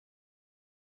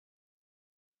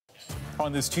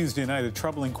On this Tuesday night, a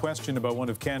troubling question about one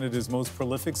of Canada's most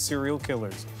prolific serial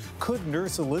killers. Could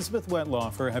nurse Elizabeth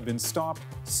Wettlaufer have been stopped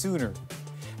sooner?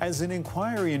 As an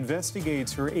inquiry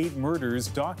investigates her 8 murders,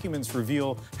 documents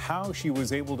reveal how she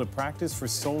was able to practice for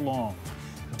so long.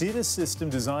 Did a system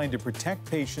designed to protect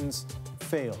patients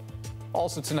fail?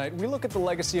 Also tonight, we look at the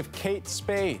legacy of Kate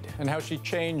Spade and how she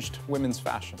changed women's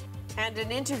fashion. And an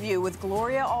interview with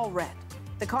Gloria Allred,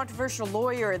 the controversial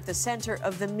lawyer at the center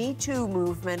of the Me Too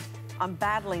movement, on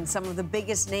battling some of the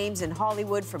biggest names in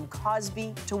Hollywood, from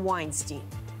Cosby to Weinstein.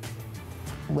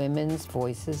 Women's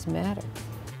voices matter.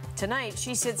 Tonight,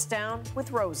 she sits down with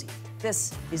Rosie.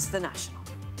 This is The National.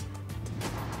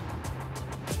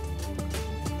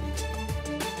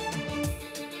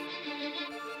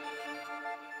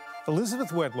 Elizabeth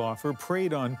Wettlaufer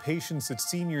preyed on patients at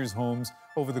seniors' homes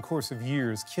over the course of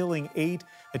years, killing 8,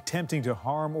 attempting to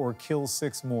harm or kill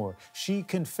 6 more. She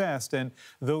confessed, and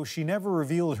though she never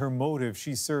revealed her motive,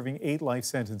 she's serving 8 life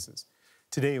sentences.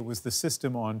 Today it was the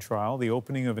system on trial, the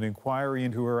opening of an inquiry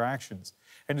into her actions.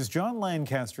 And as John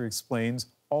Lancaster explains,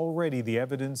 already the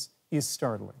evidence is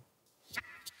startling.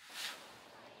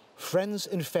 Friends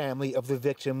and family of the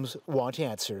victims want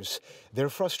answers. Their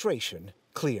frustration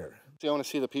clear. I want to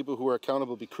see the people who are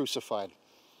accountable be crucified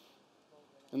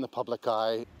in the public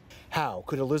eye. How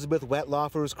could Elizabeth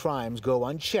Wettlaufer's crimes go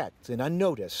unchecked and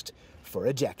unnoticed for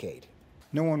a decade?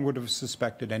 No one would have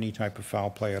suspected any type of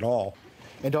foul play at all.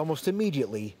 And almost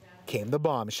immediately came the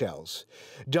bombshells.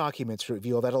 Documents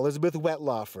reveal that Elizabeth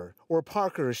Wettlaufer, or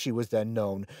Parker as she was then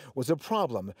known, was a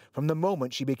problem from the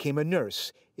moment she became a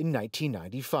nurse in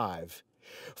 1995.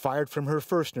 Fired from her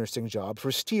first nursing job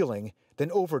for stealing, then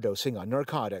overdosing on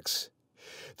narcotics.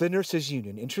 The nurses'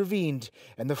 union intervened,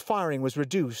 and the firing was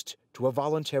reduced to a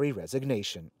voluntary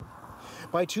resignation.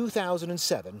 By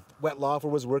 2007, Wettlaufer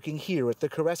was working here at the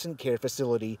Crescent Care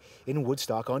facility in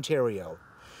Woodstock, Ontario.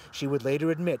 She would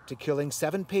later admit to killing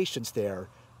 7 patients there,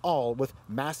 all with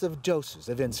massive doses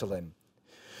of insulin.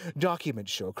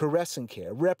 Documents show Crescent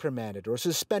Care reprimanded or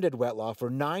suspended Wettlaufer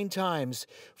 9 times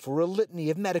for a litany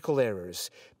of medical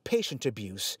errors, patient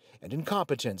abuse, and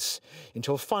incompetence,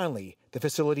 until finally the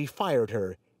facility fired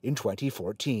her in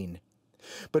 2014.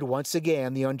 But once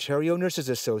again, the Ontario Nurses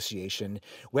Association,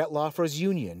 Wettlaufer's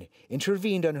union,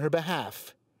 intervened on her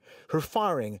behalf. Her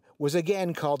firing was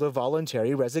again called a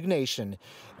voluntary resignation,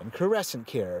 and Crescent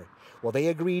Care, well, they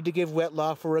agreed to give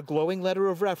Wettlaufer a glowing letter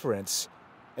of reference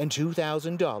and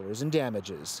 $2,000 in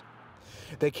damages.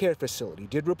 The care facility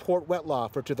did report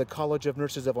Wettlaufer to the College of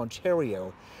Nurses of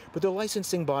Ontario, but the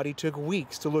licensing body took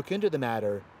weeks to look into the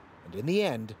matter and in the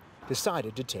end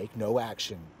decided to take no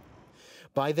action.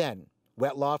 By then,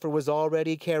 Wettlaufer was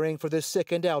already caring for the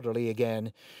sick and elderly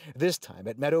again, this time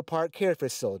at Meadow Park Care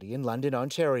Facility in London,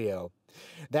 Ontario.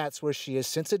 That's where she has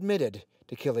since admitted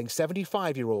to killing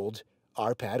 75-year-old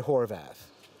Arpad Horvath.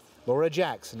 Laura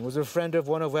Jackson was a friend of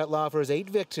one of Wettlaufer's 8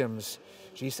 victims.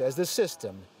 She says the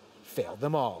system failed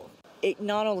them all. It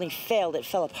not only failed, it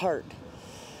fell apart.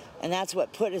 And that's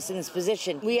what put us in this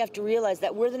position. We have to realize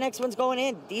that we're the next ones going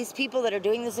in. These people that are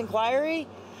doing this inquiry,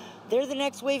 they're the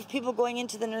next wave of people going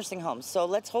into the nursing homes. So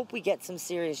let's hope we get some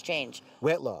serious change.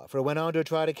 Wettlaufer went on to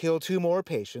try to kill 2 more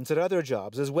patients at other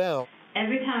jobs as well.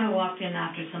 Every time I walked in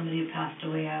after somebody who passed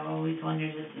away, I always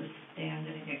wondered, is this day I'm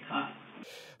going to get caught?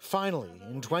 Finally,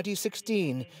 in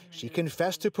 2016, she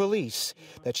confessed to police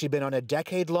that she'd been on a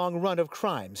decade-long run of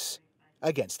crimes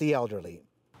against the elderly.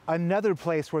 Another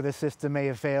place where the system may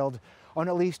have failed. On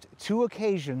at least 2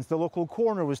 occasions, the local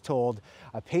coroner was told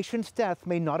a patient's death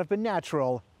may not have been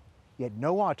natural, yet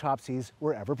no autopsies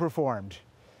were ever performed.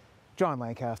 John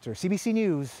Lancaster, CBC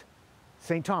News,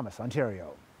 St. Thomas,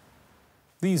 Ontario.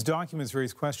 These documents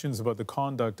raise questions about the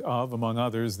conduct of, among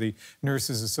others, the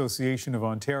Nurses Association of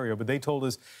Ontario, but they told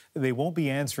us they won't be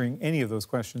answering any of those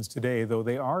questions today, though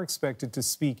they are expected to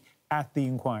speak at the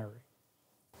inquiry.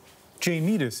 Jane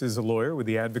Meadis is a lawyer with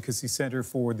the Advocacy Centre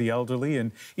for the Elderly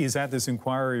and is at this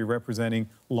inquiry representing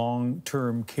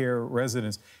long-term care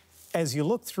residents. As you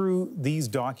look through these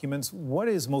documents, what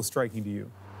is most striking to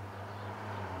you?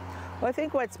 Well, I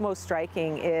think what's most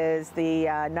striking is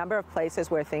the number of places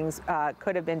where things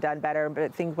could have been done better,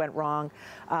 but things went wrong.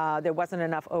 There wasn't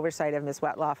enough oversight of Ms.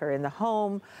 Wettlaufer in the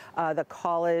home. The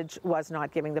college was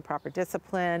not giving the proper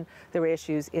discipline. There were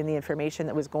issues in the information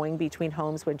that was going between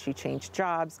homes when she changed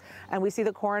jobs. And we see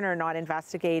the coroner not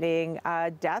investigating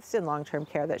deaths in long-term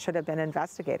care that should have been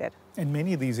investigated. And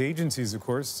many of these agencies, of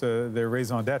course, their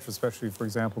raison d'etre, especially, for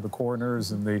example, the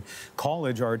coroners and the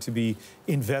college, are to be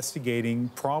investigating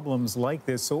problems like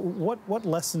this. So what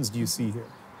lessons do you see here?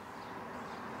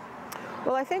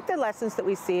 Well, I think the lessons that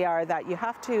we see are that you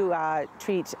have to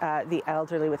treat the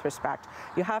elderly with respect.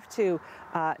 You have to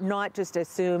not just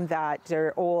assume that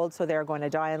they're old, so they're going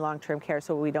to die in long-term care,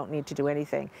 so we don't need to do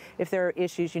anything. If there are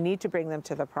issues, you need to bring them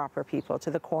to the proper people, to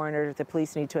the coroner. The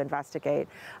police need to investigate.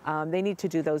 They need to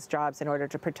do those jobs in order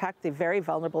to protect the very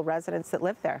vulnerable residents that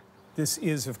live there. This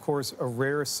is, of course, a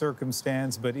rare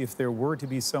circumstance, but if there were to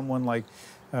be someone like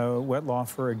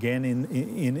Wettlaufer again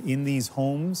in these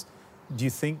homes, do you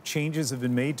think changes have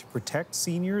been made to protect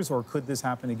seniors, or could this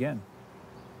happen again?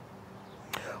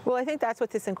 Well, I think that's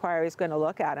what this inquiry is going to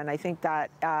look at, and I think that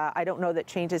I don't know that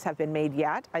changes have been made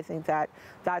yet. I think that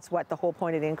that's what the whole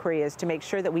point of the inquiry is, to make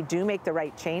sure that we do make the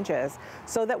right changes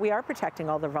so that we are protecting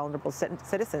all the vulnerable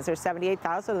citizens. There's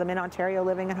 78,000 of them in Ontario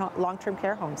living in long-term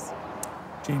care homes.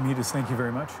 Jane Meadis, thank you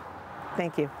very much.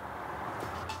 Thank you.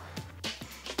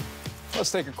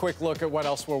 Let's take a quick look at what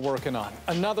else we're working on.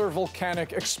 Another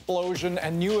volcanic explosion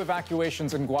and new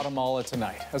evacuations in Guatemala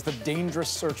tonight as the dangerous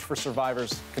search for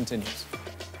survivors continues.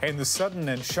 And the sudden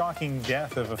and shocking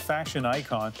death of a fashion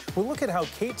icon. We'll look at how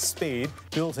Kate Spade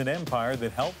built an empire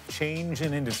that helped change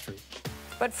an industry.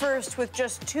 But first, with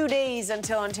just 2 days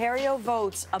until Ontario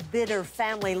votes, a bitter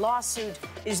family lawsuit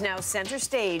is now center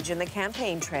stage in the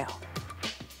campaign trail.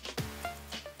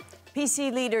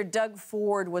 PC leader Doug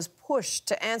Ford was pushed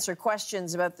to answer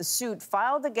questions about the suit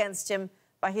filed against him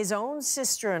by his own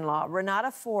sister-in-law, Renata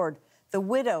Ford, the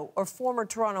widow of former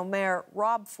Toronto Mayor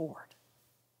Rob Ford.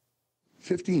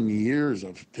 15 years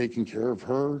of taking care of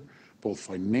her, both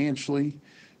financially,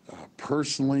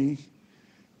 personally,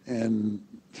 and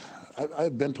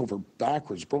I've bent over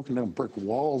backwards, broken down brick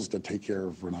walls to take care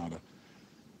of Renata.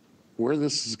 Where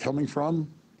this is coming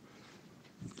from,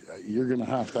 you're going to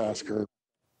have to ask her.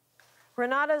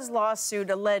 Renata's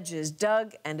lawsuit alleges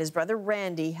Doug and his brother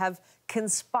Randy have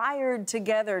conspired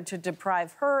together to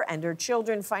deprive her and her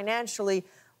children financially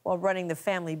while running the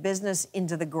family business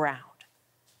into the ground.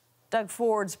 Doug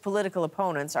Ford's political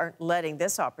opponents aren't letting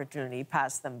this opportunity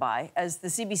pass them by. As the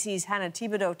CBC's Hannah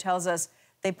Thibodeau tells us,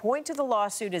 they point to the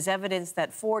lawsuit as evidence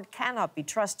that Ford cannot be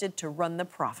trusted to run the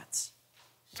province.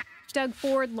 Doug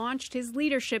Ford launched his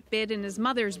leadership bid in his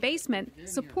mother's basement,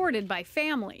 supported by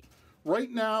family.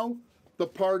 Right now, the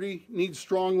party needs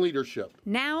strong leadership.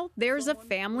 Now there's a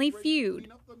family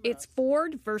feud. It's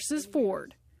Ford versus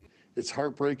Ford. It's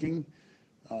heartbreaking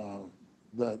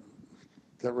that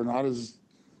Renata's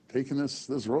taking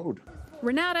this road.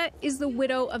 Renata is the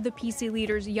widow of the PC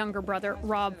leader's younger brother,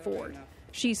 Rob Ford.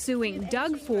 She's suing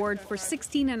Doug Ford for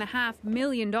 $16.5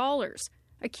 million,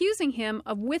 accusing him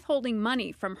of withholding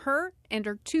money from her and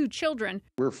her 2 children.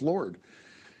 We're floored.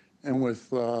 And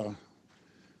with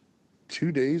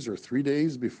 2 days or 3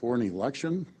 days before an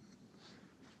election,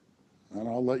 and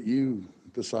I'll let you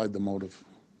decide the motive,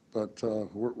 but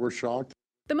we're shocked.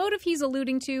 The motive he's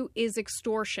alluding to is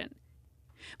extortion.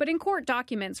 But in court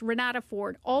documents, Renata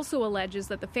Ford also alleges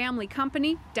that the family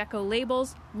company, Deco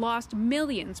Labels, lost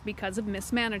millions because of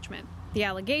mismanagement. The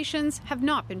allegations have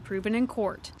not been proven in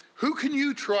court. Who can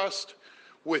you trust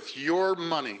with your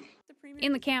money?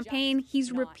 In the campaign,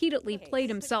 he's repeatedly played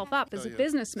himself up as a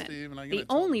businessman, the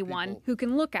only one who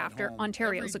can look after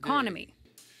Ontario's economy.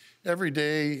 Every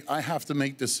day, I have to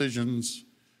make decisions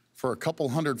for a couple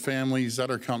hundred families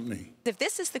at our company. If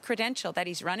this is the credential that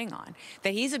he's running on,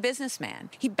 that he's a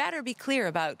businessman, he better be clear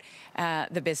about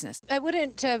the business. I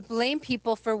wouldn't blame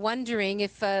people for wondering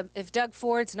if Doug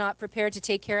Ford's not prepared to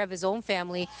take care of his own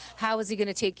family, how is he going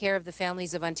to take care of the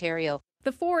families of Ontario?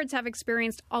 The Fords have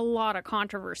experienced a lot of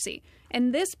controversy,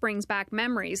 and this brings back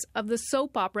memories of the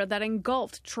soap opera that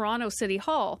engulfed Toronto City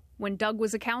Hall when Doug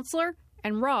was a councillor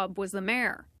and Rob was the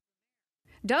mayor.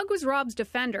 Doug was Rob's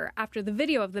defender after the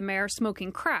video of the mayor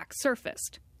smoking crack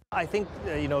surfaced. I think,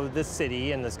 this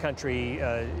city and this country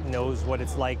knows what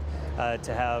it's like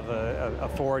to have a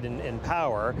Ford in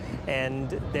power, and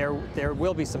there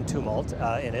will be some tumult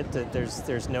in it.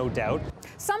 There's no doubt.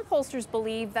 Some pollsters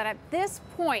believe that at this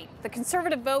point, the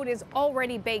Conservative vote is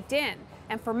already baked in.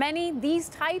 And for many, these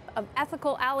type of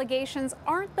ethical allegations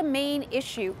aren't the main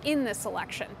issue in this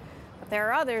election. But there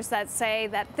are others that say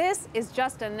that this is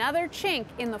just another chink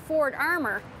in the Ford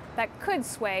armor that could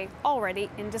sway already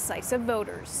indecisive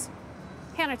voters.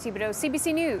 Hannah Thibodeau,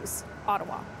 CBC News,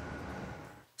 Ottawa.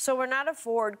 So Renata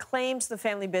Ford claims the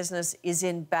family business is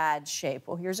in bad shape.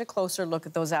 Well, here's a closer look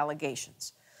at those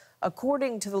allegations.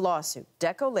 According to the lawsuit,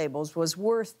 Deco Labels was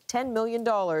worth $10 million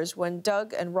when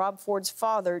Doug and Rob Ford's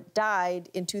father died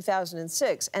in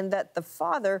 2006, and that the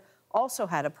father also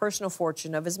had a personal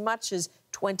fortune of as much as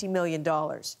 $20 million.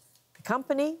 The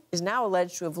company is now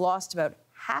alleged to have lost about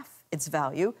half its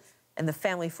value, and the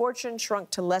family fortune shrunk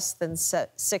to less than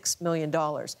 $6 million.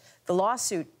 The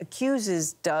lawsuit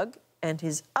accuses Doug and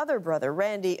his other brother,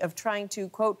 Randy, of trying to,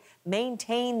 quote,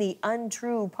 maintain the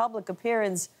untrue public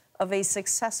appearance of a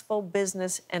successful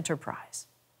business enterprise.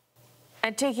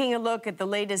 And taking a look at the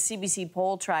latest CBC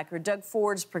poll tracker, Doug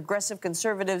Ford's progressive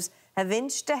conservatives have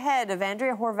inched ahead of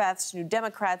Andrea Horwath's New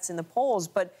Democrats in the polls.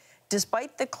 But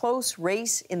despite the close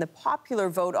race in the popular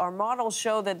vote, our models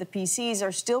show that the PCs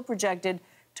are still projected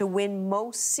to win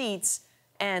most seats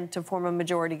and to form a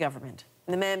majority government.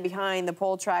 And the man behind the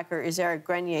poll tracker is Eric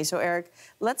Grenier. So, Eric,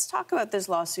 let's talk about this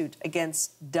lawsuit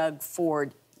against Doug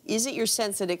Ford. Is it your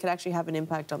sense that it could actually have an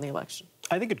impact on the election?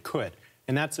 I think it could.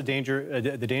 And that's the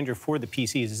danger for the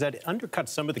PCs, is that it undercuts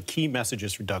some of the key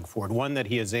messages for Doug Ford. One, that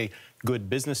he is a good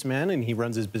businessman and he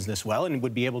runs his business well and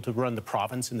would be able to run the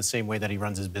province in the same way that he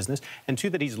runs his business. And two,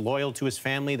 that he's loyal to his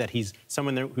family, that he's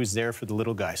someone who's there for the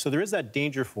little guy. So there is that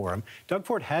danger for him. Doug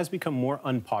Ford has become more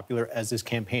unpopular as this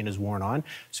campaign has worn on.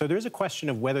 So there's a question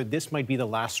of whether this might be the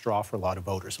last straw for a lot of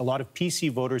voters. A lot of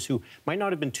PC voters who might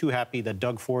not have been too happy that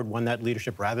Doug Ford won that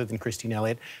leadership rather than Christine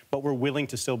Elliott, but were willing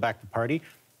to still back the party.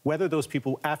 Whether those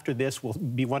people after this will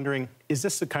be wondering, is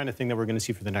this the kind of thing that we're going to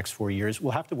see for the next 4 years?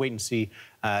 We'll have to wait and see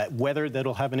whether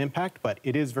that'll have an impact, but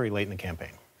it is very late in the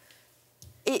campaign.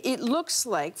 It looks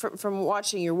like, from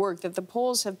watching your work, that the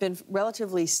polls have been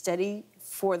relatively steady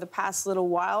for the past little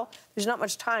while. There's not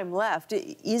much time left.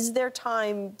 Is there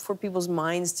time for people's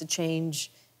minds to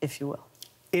change, if you will?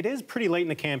 It is pretty late in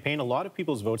the campaign. A lot of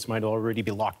people's votes might already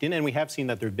be locked in, and we have seen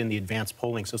that there have been the advanced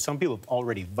polling, so some people have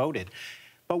already voted.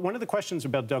 But one of the questions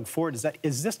about Doug Ford is that,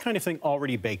 is this kind of thing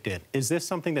already baked in? Is this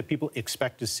something that people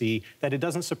expect to see, that it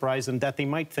doesn't surprise them, that they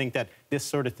might think that this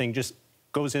sort of thing just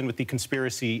goes in with the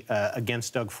conspiracy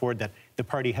against Doug Ford that the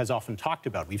party has often talked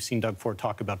about? We've seen Doug Ford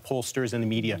talk about pollsters in the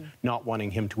media not wanting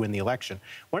him to win the election.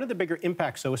 One of the bigger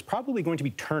impacts, though, is probably going to be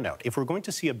turnout. If we're going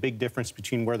to see a big difference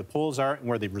between where the polls are and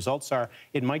where the results are,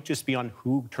 it might just be on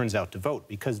who turns out to vote,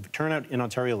 because the turnout in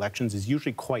Ontario elections is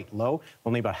usually quite low.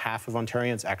 Only about half of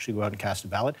Ontarians actually go out and cast a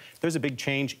ballot. There's a big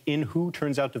change in who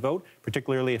turns out to vote,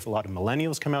 particularly if a lot of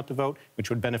millennials come out to vote, which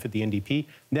would benefit the NDP.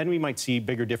 Then we might see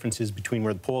bigger differences between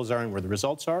where the polls are and where the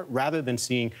results are, rather than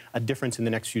seeing a difference in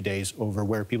the next few days over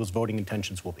where people's voting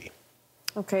intentions will be.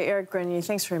 Okay, Eric Grenier,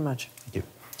 thanks very much. Thank you.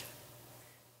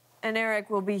 And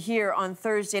Eric will be here on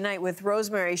Thursday night with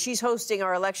Rosemary. She's hosting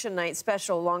our election night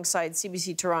special alongside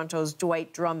CBC Toronto's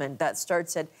Dwight Drummond. That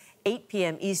starts at 8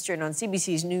 p.m. Eastern on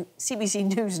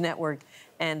CBC News Network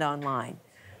and online.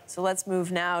 So let's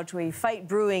move now to a fight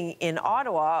brewing in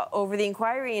Ottawa over the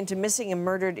inquiry into missing and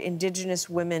murdered Indigenous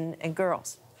women and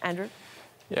girls. Andrew?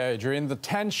 Yeah, Adrian, the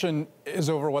tension is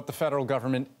over what the federal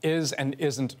government is and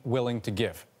isn't willing to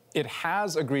give. It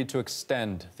has agreed to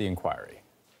extend the inquiry.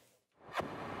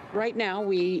 Right now,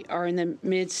 we are in the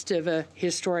midst of a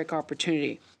historic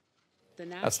opportunity.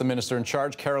 That's the minister in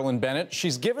charge, Carolyn Bennett.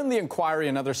 She's given the inquiry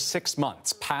another 6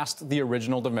 months past the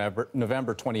original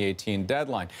November 2018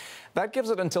 deadline. That gives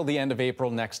it until the end of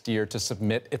April next year to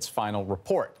submit its final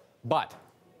report. But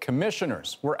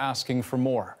commissioners were asking for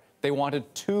more. They wanted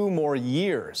 2 more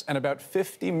years and about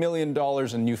 $50 million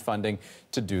in new funding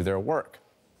to do their work.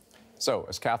 So,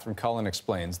 as Catherine Cullen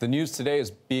explains, the news today is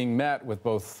being met with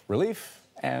both relief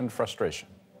and frustration.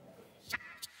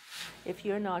 If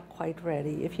you're not quite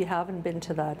ready, if you haven't been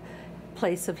to that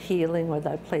place of healing or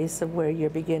that place of where you're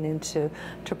beginning to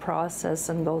process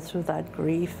and go through that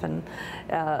grief, and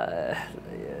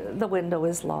the window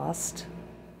is lost.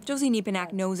 Josie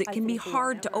Niepenak knows it can be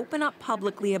hard to open up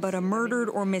publicly about a murdered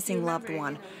or missing loved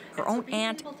one. Her own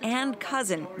aunt and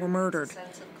cousin were murdered.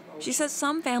 She says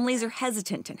some families are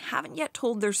hesitant and haven't yet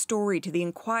told their story to the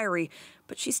inquiry,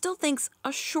 but she still thinks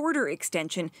a shorter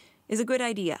extension is a good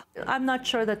idea. I'm not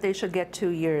sure that they should get 2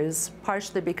 years,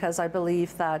 partially because I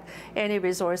believe that any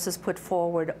resources put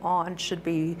forward should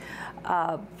be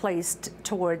placed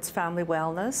towards family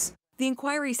wellness. The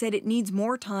inquiry said it needs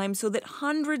more time so that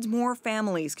hundreds more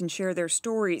families can share their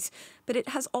stories, but it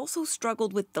has also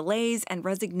struggled with delays and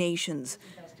resignations.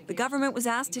 The government was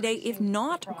asked today if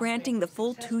not granting the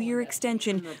full 2-year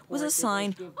extension was a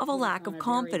sign of a lack of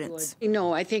confidence.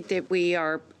 No, I think that we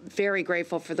are very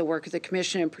grateful for the work of the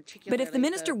Commission in particular. But if the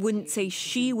minister wouldn't say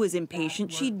she was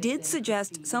impatient, she did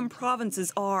suggest some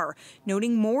provinces are,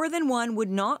 noting more than one would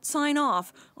not sign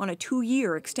off on a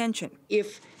 2-year extension.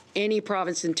 If any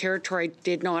province and territory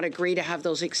did not agree to have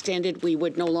those extended, we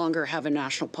would no longer have a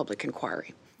national public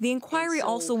inquiry. The inquiry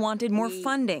also wanted more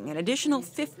funding, an additional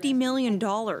 $50 million.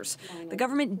 The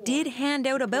government did hand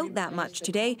out about that much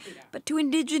today, but to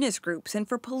Indigenous groups and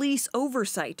for police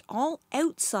oversight, all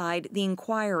outside the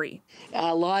inquiry.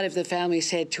 A lot of the families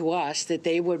said to us that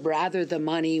they would rather the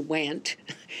money went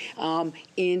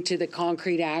into the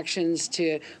concrete actions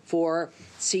for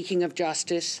seeking of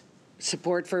justice,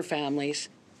 support for families,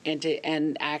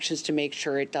 and actions to make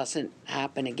sure it doesn't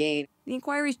happen again. The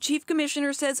inquiry's chief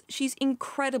commissioner says she's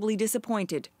incredibly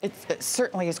disappointed. It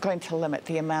certainly is going to limit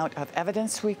the amount of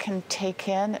evidence we can take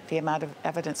in, the amount of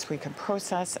evidence we can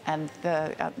process, and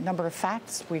the number of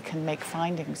facts we can make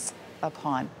findings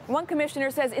upon. One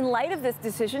commissioner says in light of this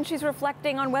decision, she's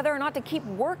reflecting on whether or not to keep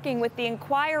working with the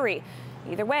inquiry.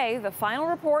 Either way, the final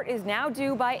report is now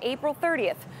due by April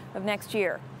 30th of next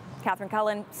year. Catherine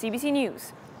Cullen, CBC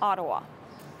News, Ottawa.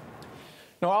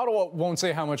 Now, Ottawa won't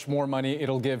say how much more money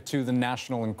it'll give to the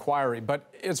national inquiry,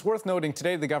 but it's worth noting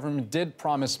today the government did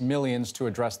promise millions to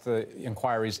address the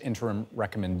inquiry's interim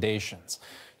recommendations.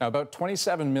 Now, about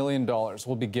 $27 million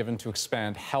will be given to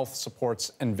expand health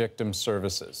supports and victim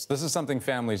services. This is something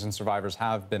families and survivors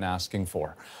have been asking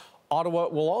for. Ottawa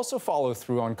will also follow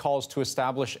through on calls to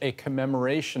establish a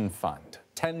commemoration fund,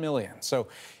 $10 million, so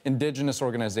Indigenous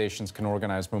organizations can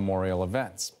organize memorial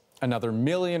events. Another $1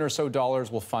 million or so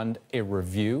will fund a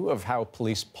review of how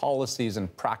police policies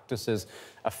and practices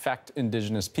affect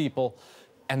Indigenous people.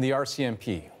 And the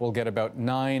RCMP will get about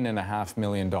 $9.5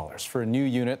 million for a new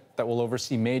unit that will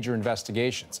oversee major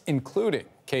investigations, including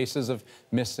cases of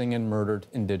missing and murdered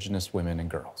Indigenous women and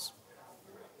girls.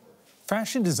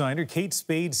 Fashion designer Kate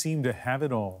Spade seemed to have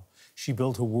it all. She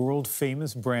built a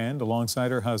world-famous brand alongside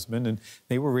her husband, and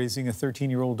they were raising a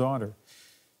 13-year-old daughter.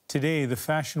 Today, the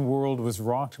fashion world was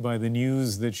rocked by the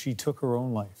news that she took her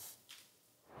own life.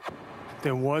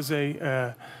 There was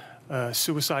a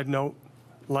suicide note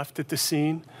left at the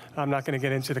scene. I'm not going to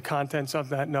get into the contents of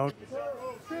that note.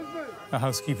 A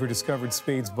housekeeper discovered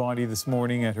Spade's body this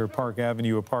morning at her Park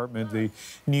Avenue apartment, the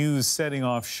news setting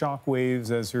off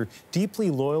shockwaves as her deeply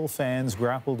loyal fans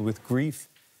grappled with grief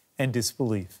and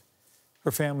disbelief.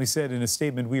 Her family said in a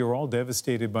statement, "We are all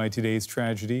devastated by today's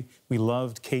tragedy. We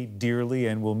loved Kate dearly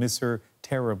and will miss her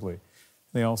terribly."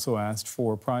 They also asked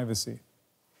for privacy.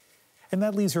 And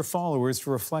that leaves her followers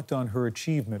to reflect on her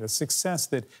achievement, a success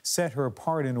that set her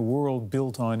apart in a world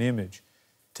built on image.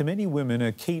 To many women,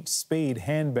 a Kate Spade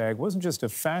handbag wasn't just a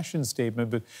fashion statement,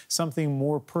 but something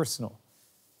more personal.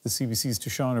 The CBC's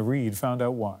Tashana Reid found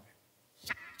out why.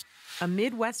 A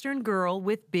Midwestern girl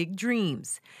with big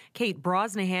dreams. Kate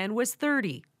Brosnahan was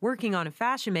 30, working on a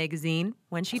fashion magazine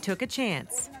when she took a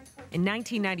chance. In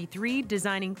 1993,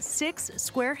 designing 6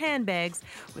 square handbags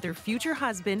with her future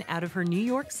husband out of her New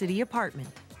York City apartment.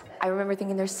 I remember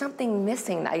thinking, there's something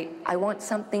missing. I want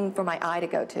something for my eye to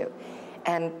go to.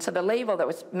 And so the label that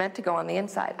was meant to go on the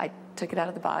inside, I took it out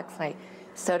of the box and I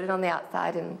sewed it on the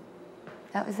outside, and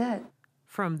that was it.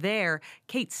 From there,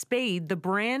 Kate Spade, the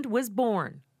brand, was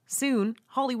born. Soon,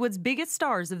 Hollywood's biggest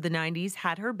stars of the 90s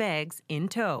had her bags in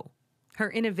tow. Her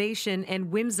innovation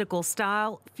and whimsical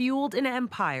style fueled an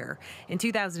empire. In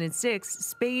 2006,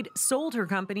 Spade sold her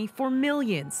company for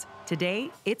millions.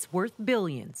 Today, it's worth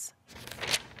billions.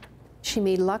 She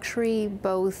made luxury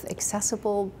both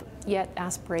accessible yet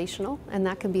aspirational, and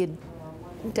that can be a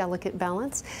delicate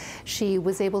balance. She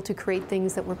was able to create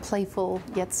things that were playful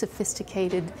yet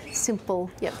sophisticated, simple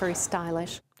yet very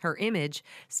stylish. Her image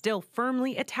still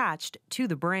firmly attached to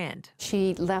the brand.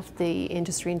 She left the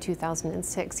industry in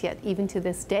 2006, yet even to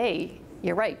this day,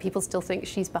 you're right, people still think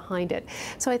she's behind it.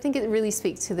 So I think it really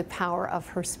speaks to the power of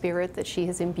her spirit that she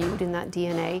has imbued in that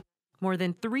DNA. More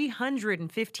than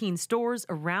 315 stores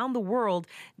around the world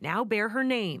now bear her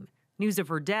name. News of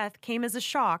her death came as a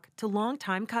shock to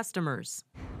longtime customers.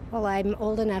 Well, I'm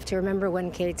old enough to remember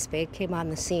when Kate Spade came on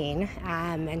the scene,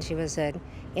 and she was an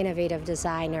innovative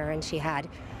designer, and she had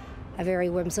a very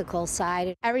whimsical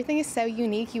side. Everything is so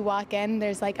unique. You walk in,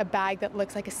 there's like a bag that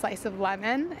looks like a slice of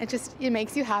lemon. It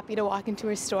makes you happy to walk into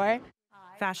her store.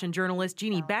 Fashion journalist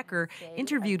Jeannie Becker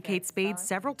interviewed Kate Spade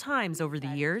several times over the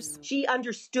years. She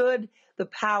understood the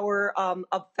power of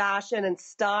fashion and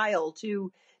style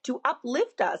to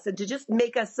uplift us and to just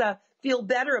make us feel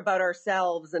better about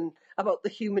ourselves and about the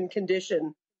human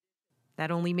condition.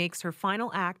 That only makes her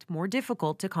final act more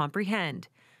difficult to comprehend.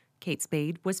 Kate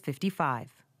Spade was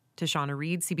 55. Tashana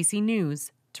Reid, CBC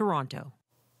News, Toronto.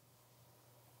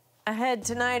 Ahead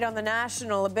tonight on The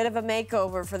National, a bit of a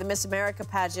makeover for the Miss America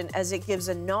pageant as it gives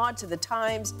a nod to the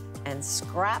times and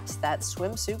scraps that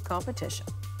swimsuit competition.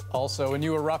 Also, a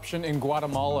new eruption in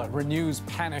Guatemala renews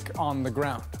panic on the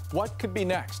ground. What could be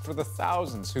next for the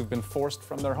thousands who've been forced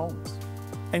from their homes?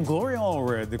 And Gloria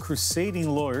Allred, the crusading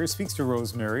lawyer, speaks to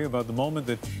Rosemary about the moment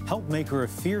that helped make her a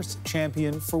fierce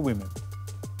champion for women.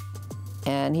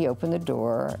 And he opened the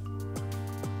door,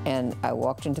 and I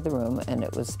walked into the room, and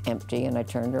it was empty, and I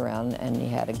turned around, and he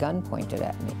had a gun pointed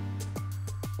at me.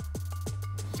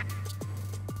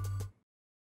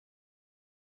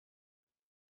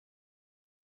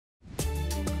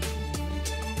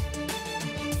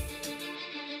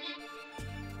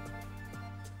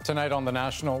 Tonight on The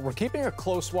National, we're keeping a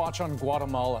close watch on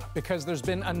Guatemala because there's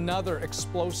been another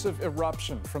explosive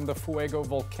eruption from the Fuego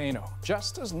volcano,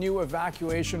 just as new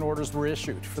evacuation orders were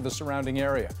issued for the surrounding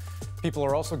area. People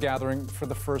are also gathering for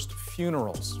the first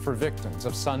funerals for victims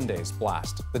of Sunday's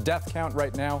blast. The death count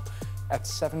right now at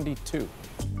 72.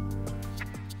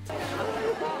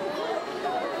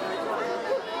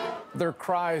 Their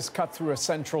cries cut through a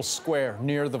central square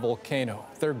near the volcano,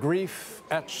 their grief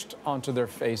etched onto their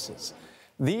faces.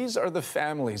 These are the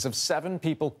families of 7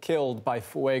 people killed by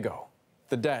Fuego.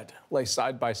 The dead lay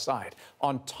side by side.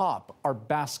 On top are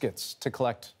baskets to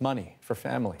collect money for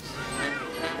families.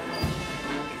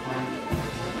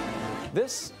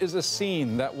 This is a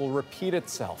scene that will repeat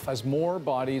itself as more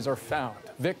bodies are found,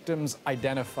 victims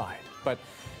identified. But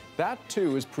that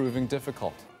too is proving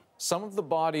difficult. Some of the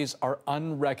bodies are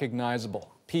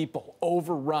unrecognizable, people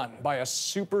overrun by a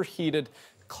superheated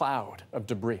cloud of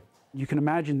debris. You can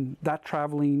imagine that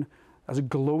traveling as a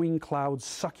glowing cloud,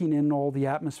 sucking in all the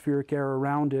atmospheric air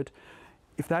around it.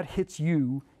 If that hits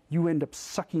you, you end up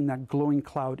sucking that glowing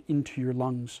cloud into your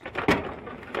lungs.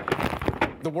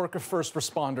 The work of first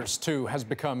responders, too, has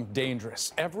become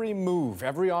dangerous. Every move,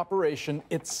 every operation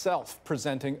itself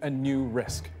presenting a new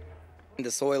risk. The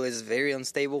soil is very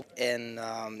unstable, and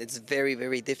it's very,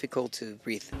 very difficult to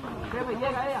breathe.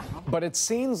 But it's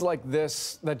scenes like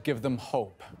this that give them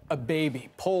hope. A baby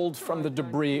pulled from the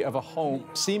debris of a home,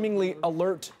 seemingly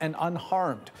alert and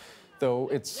unharmed, though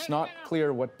it's not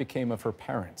clear what became of her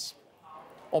parents.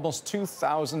 Almost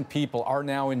 2,000 people are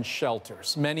now in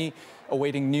shelters, many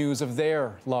awaiting news of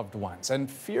their loved ones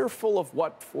and fearful of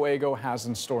what Fuego has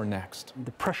in store next.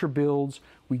 The pressure builds,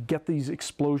 we get these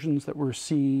explosions that we're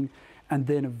seeing, and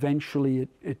then eventually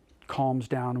it calms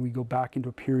down and we go back into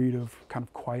a period of kind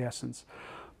of quiescence.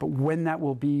 But when that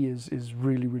will be is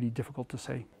really, really difficult to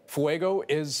say. Fuego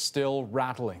is still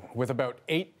rattling, with about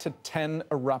 8 to 10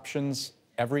 eruptions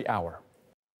every hour.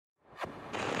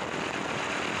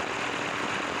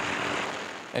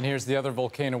 And here's the other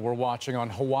volcano we're watching on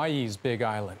Hawaii's Big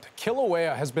Island.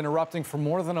 Kilauea has been erupting for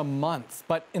more than a month,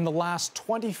 but in the last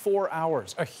 24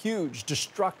 hours, a huge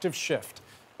destructive shift.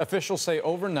 Officials say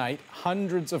overnight,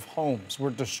 hundreds of homes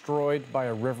were destroyed by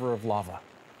a river of lava.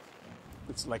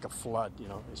 It's like a flood, you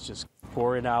know, it's just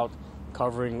pouring out,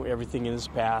 covering everything in its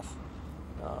path.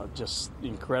 Just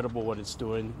incredible what it's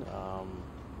doing.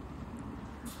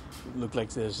 It looked like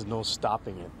there's no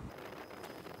stopping it.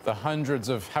 The hundreds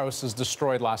of houses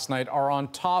destroyed last night are on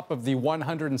top of the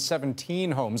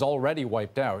 117 homes already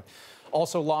wiped out.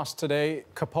 Also lost today,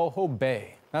 Kapoho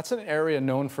Bay. That's an area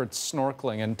known for its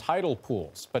snorkeling and tidal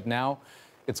pools, but now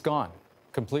it's gone,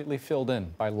 completely filled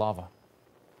in by lava.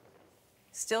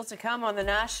 Still to come on The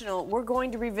National, we're going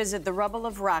to revisit the rubble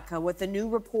of Raqqa with a new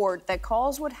report that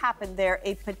calls what happened there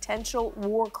a potential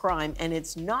war crime, and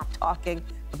it's not talking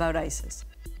about ISIS.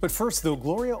 But first, though,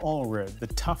 Gloria Allred, the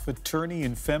tough attorney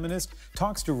and feminist,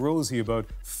 talks to Rosie about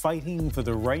fighting for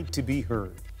the right to be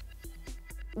heard.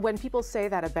 When people say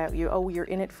that about you, oh, you're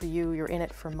in it for you, you're in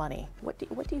it for money, what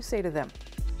do you say to them?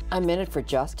 I'm in it for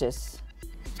justice.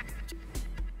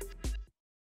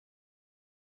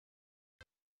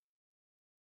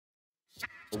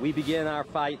 We begin our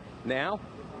fight now.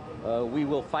 We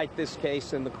will fight this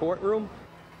case in the courtroom.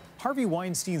 Harvey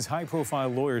Weinstein's high-profile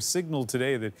lawyer signaled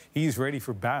today that he's ready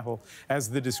for battle as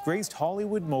the disgraced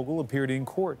Hollywood mogul appeared in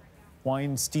court.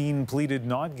 Weinstein pleaded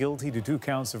not guilty to 2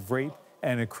 counts of rape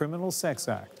and a criminal sex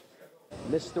act.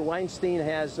 Mr. Weinstein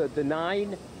has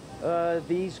denied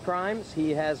these crimes. He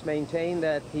has maintained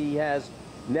that he has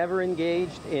never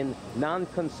engaged in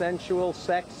non-consensual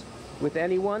sex with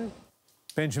anyone.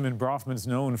 Benjamin Brofman's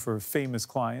known for famous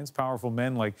clients, powerful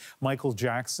men like Michael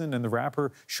Jackson and the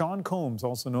rapper Sean Combs,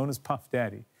 also known as Puff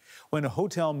Daddy. When a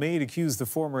hotel maid accused the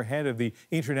former head of the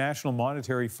International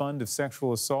Monetary Fund of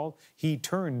sexual assault, he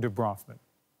turned to Brofman.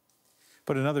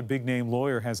 But another big-name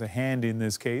lawyer has a hand in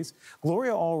this case.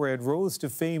 Gloria Allred rose to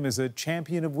fame as a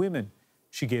champion of women.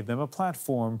 She gave them a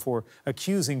platform for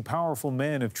accusing powerful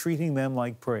men of treating them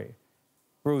like prey.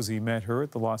 Rosie met her at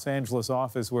the Los Angeles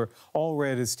office where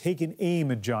Allred has taken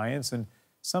aim at giants and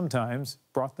sometimes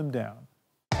brought them down.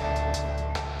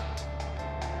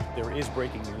 There is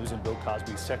breaking news in Bill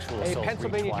Cosby's sexual assault. A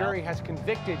Pennsylvania trial. jury has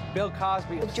convicted Bill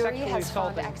Cosby The of jury sexually has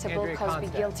found assaulting actor Andrea Bill Cosby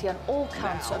Constand. guilty on all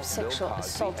counts Now, of sexual Bill Cosby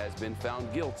assault. has been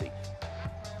found guilty.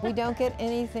 We don't get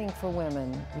anything for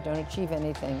women. We don't achieve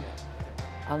anything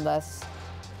unless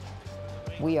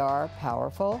we are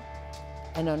powerful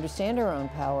and understand our own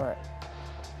power.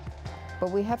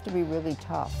 But we have to be really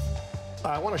tough.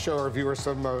 I want to show our viewers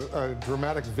some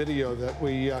dramatic video that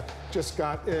we just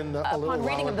got in a little while ago. Upon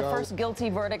reading of the first guilty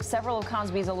verdict, several of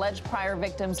Cosby's alleged prior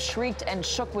victims shrieked and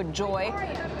shook with joy.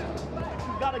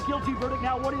 We've got a guilty verdict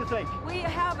now. What do you think? We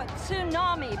have a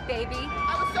tsunami, baby.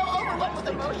 I was so overwhelmed with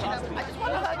emotion. I just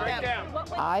want to hug them.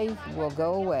 I will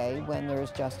go away when there's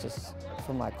justice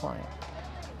for my client.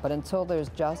 But until there's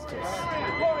justice,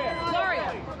 Gloria!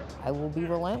 I will be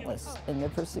relentless in the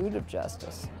pursuit of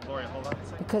justice. Gloria, hold on a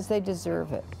second. Because they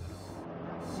deserve it.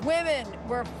 Women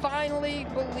were finally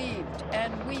believed,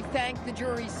 and we thank the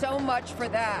jury so much for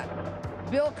that.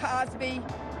 Bill Cosby,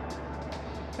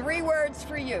 3 words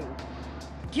for you.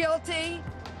 Guilty,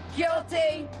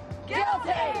 guilty,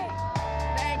 guilty!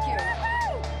 Thank you.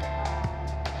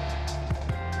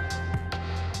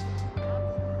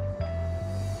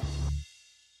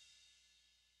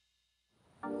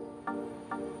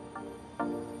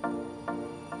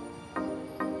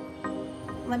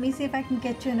 Let me see if I can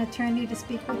get you an attorney to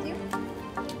speak with you.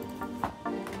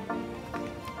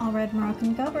 Allred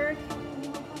Moroccan Goldberg.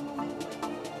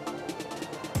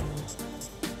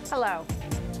 Hello.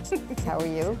 How are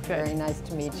you? Very nice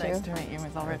to meet you. Nice to meet you,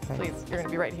 Ms. Allred. Okay. Please, you're going to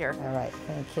be right here. All right,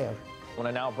 thank you. I want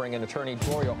to now bring in attorney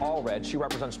Gloria Allred. She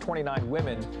represents 29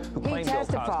 women who claim Bill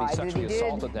Cosby testified that sexually he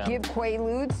assaulted them. did give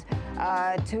quaaludes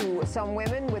to some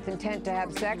women with intent to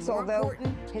have sex, although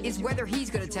is whether he's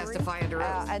going to testify under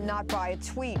oath. and not by a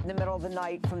tweet in the middle of the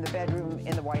night from the bedroom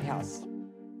in the White House.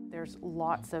 There's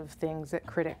lots of things that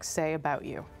critics say about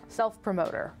you.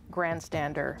 Self-promoter,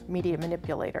 grandstander, media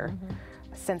manipulator,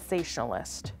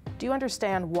 sensationalist. Do you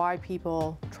understand why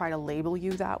people try to label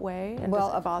you that way? And Well,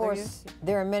 does it of bother course,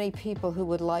 there are many people who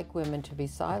would like women to be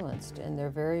silenced, and they're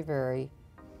very, very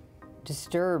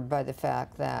disturbed by the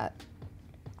fact that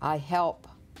I help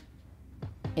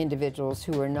individuals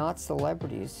who are not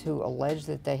celebrities, who allege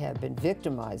that they have been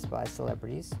victimized by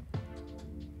celebrities,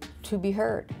 to be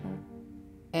heard.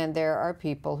 And there are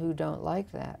people who don't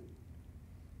like that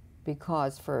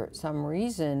because for some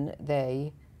reason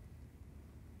they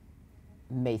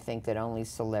may think that only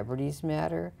celebrities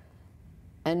matter,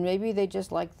 and maybe they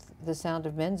just like the sound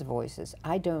of men's voices.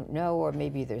 I don't know, or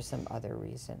maybe there's some other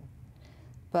reason.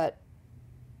 But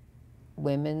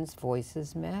women's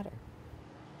voices matter.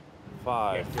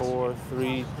 5, 4,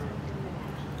 3.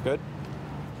 Good.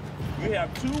 You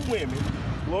have 2 women,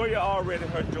 Gloria Allred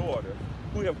and her daughter,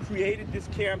 who have created this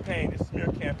campaign, this smear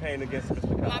campaign against Mr.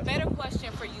 Cosby. My better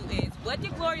question for you is, what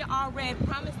did Gloria Allred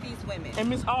promise these women? And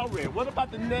Ms. Allred, what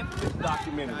about the Netflix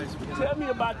documentaries? Tell me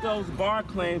about those bar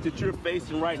claims that you're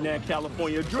facing right now in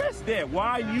California. Address that. Why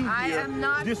are you here I am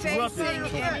not disrupting?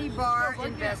 facing any bar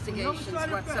investigations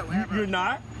whatsoever. You're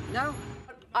not? No.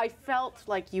 I felt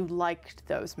like you liked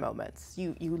those moments.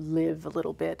 You live a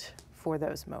little bit for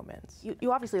those moments.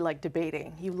 You obviously like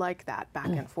debating. You like that back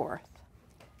and forth.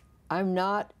 I'm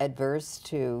not adverse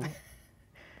to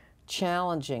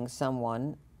challenging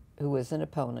someone who is an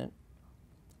opponent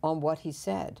on what he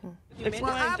said.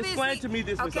 Explain to me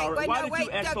this, Ms. Allred. Why did you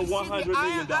ask for $100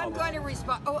 million? I'm going to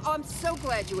respond. Oh, I'm so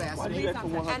glad you asked Why did me. you ask for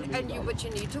 $100 million? But you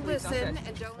need to listen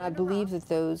and don't. I believe that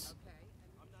those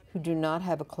who do not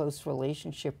have a close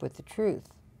relationship with the truth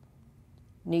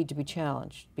need to be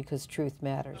challenged because truth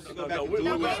matters. No, you do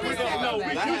your own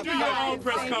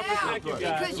press conference. Thank you,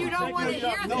 guys. Because you don't want to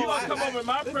hear You're going to come over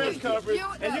my press conference,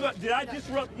 and did I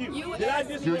disrupt you? Did I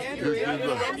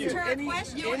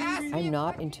disrupt you? I'm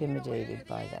not intimidated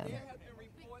by them.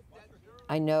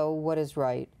 I know what is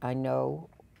right. I know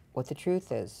what the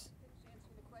truth is.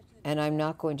 And I'm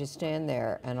not going to stand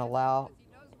there and allow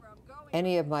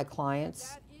any of my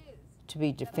clients to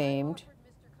be defamed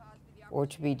or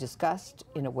to be discussed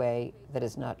in a way that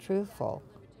is not truthful.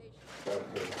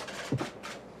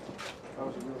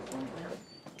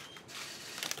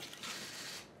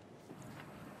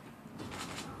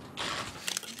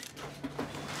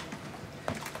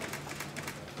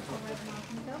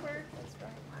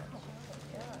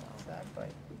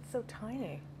 It's so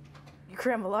tiny. You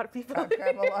cram a lot of people. I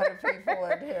cram a lot of people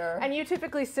in here. And you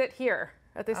typically sit here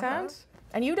at this end,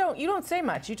 and you don't say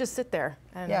much. You just sit there.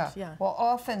 And, yeah. Well,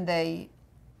 often they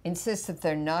insist that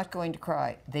they're not going to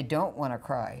cry. They don't want to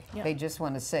cry. Yeah. They just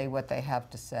want to say what they have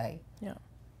to say. Yeah.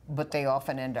 But they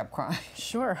often end up crying.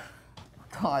 Sure.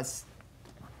 Because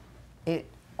it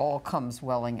all comes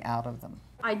welling out of them.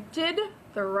 I did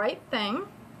the right thing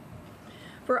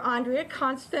for Andrea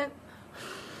Constant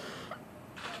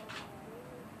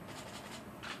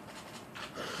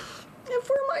and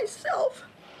for myself.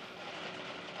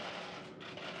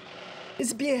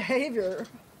 His behavior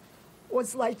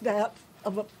was like that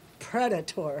of a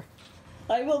predator.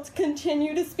 I will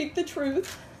continue to speak the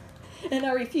truth, and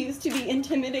I refuse to be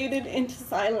intimidated into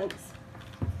silence.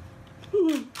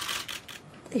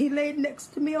 He laid next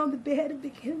to me on the bed and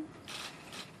began.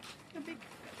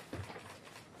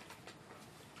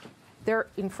 They're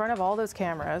in front of all those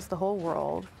cameras, the whole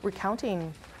world,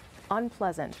 recounting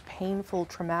unpleasant, painful,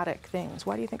 traumatic things.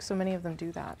 Why do you think so many of them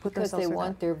do that? Because they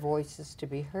want their voices to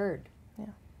be heard. Yeah.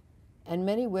 And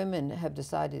many women have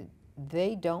decided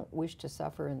they don't wish to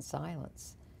suffer in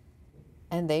silence.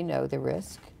 And they know the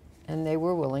risk, and they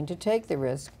were willing to take the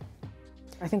risk.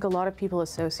 I think a lot of people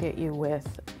associate you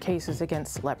with cases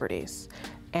against celebrities,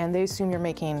 and they assume you're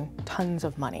making tons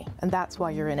of money, and that's why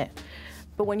you're in it.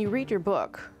 But when you read your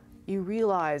book, you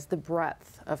realize the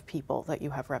breadth of people that you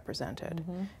have represented.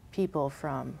 People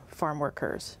from farm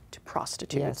workers to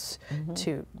prostitutes,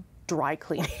 to dry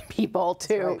cleaning people,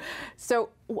 to... So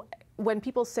when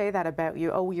people say that about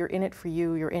you, oh, you're in it for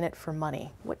you, you're in it for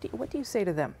money, what do you say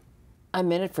to them?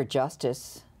 I'm in it for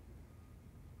justice.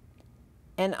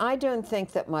 And I don't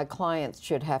think that my clients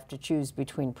should have to choose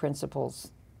between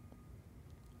principles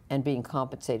and being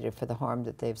compensated for the harm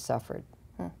that they've suffered.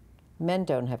 Men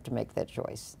don't have to make that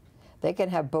choice. They can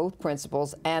have both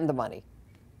principles and the money.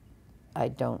 I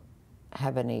don't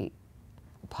have any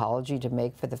apology to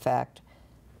make for the fact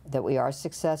that we are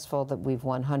successful, that we've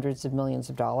won hundreds of millions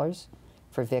of dollars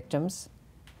for victims,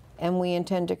 and we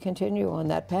intend to continue on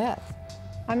that path.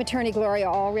 I'm attorney Gloria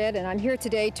Allred, and I'm here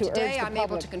today to urge the public. Today I'm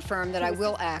able to confirm that I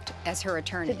will act as her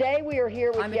attorney. Today we are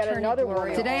here with yet another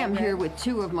woman. Today I'm here with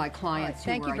two of my clients.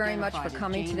 Thank you very much for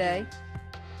coming today.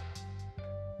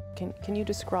 Can you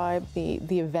describe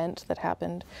the event that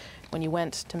happened when you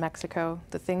went to Mexico,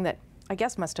 the thing that I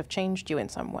guess must have changed you in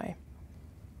some way?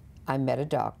 I met a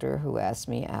doctor who asked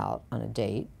me out on a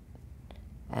date,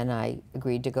 and I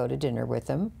agreed to go to dinner with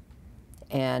him.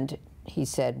 And he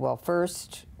said, well,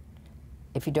 first,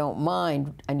 if you don't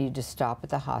mind, I need to stop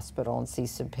at the hospital and see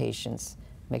some patients,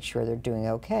 make sure they're doing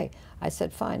okay. I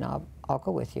said, fine, I'll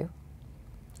go with you.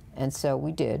 And so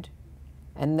we did.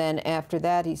 And then after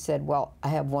that, he said, well, I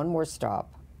have one more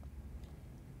stop.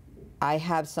 I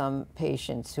have some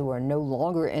patients who are no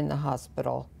longer in the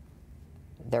hospital.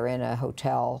 They're in a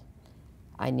hotel.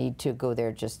 I need to go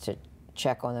there just to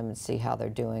check on them and see how they're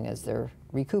doing as they're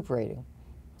recuperating.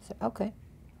 I said, okay.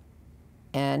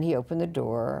 And he opened the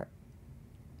door,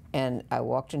 and I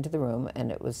walked into the room,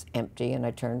 and it was empty, and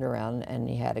I turned around, and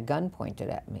he had a gun pointed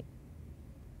at me.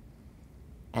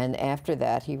 And after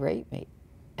that, he raped me.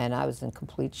 And I was in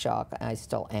complete shock. I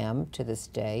still am to this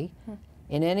day.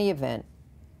 In any event,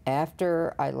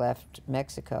 after I left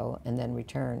Mexico and then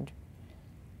returned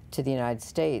to the United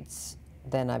States,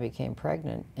 then I became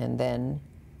pregnant. And then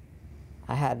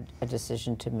I had a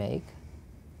decision to make.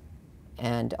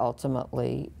 And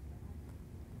ultimately,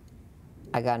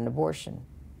 I got an abortion.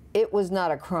 It was not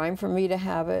a crime for me to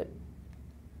have it,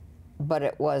 but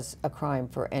it was a crime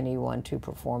for anyone to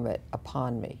perform it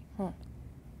upon me.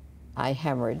 I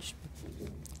hemorrhaged,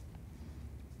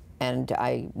 and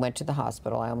I went to the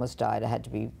hospital. I almost died. I had to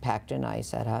be packed in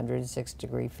ice. I had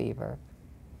 106-degree fever.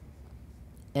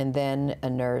 And then a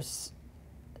nurse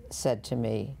said to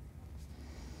me,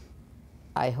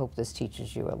 I hope this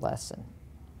teaches you a lesson.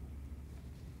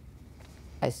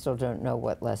 I still don't know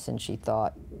what lesson she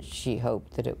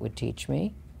hoped that it would teach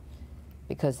me,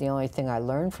 because the only thing I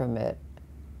learned from it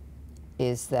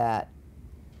is that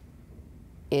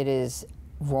it is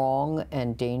wrong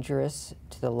and dangerous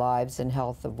to the lives and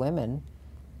health of women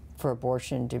for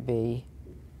abortion to be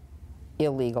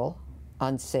illegal,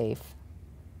 unsafe,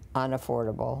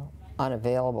 unaffordable,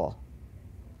 unavailable.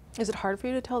 Is it hard for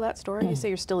you to tell that story? You say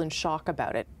you're still in shock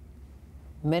about it.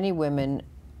 Many women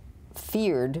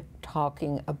feared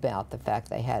talking about the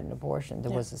fact they had an abortion. There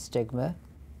was a stigma,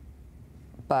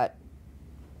 but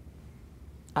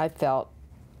I felt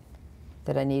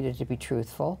that I needed to be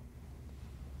truthful.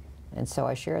 And so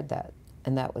I shared that,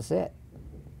 and that was it.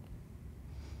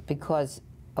 Because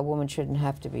a woman shouldn't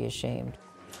have to be ashamed.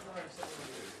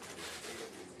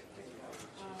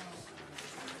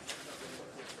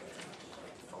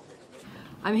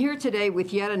 I'm here today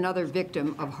with yet another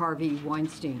victim of Harvey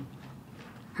Weinstein.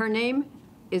 Her name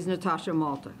is Natasha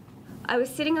Malta. I was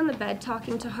sitting on the bed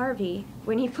talking to Harvey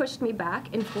when he pushed me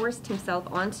back and forced himself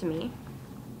onto me.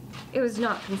 It was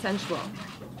not consensual.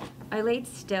 I laid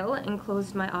still and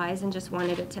closed my eyes and just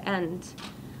wanted it to end.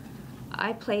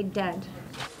 I played dead.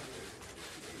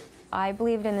 I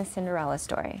believed in the Cinderella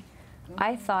story.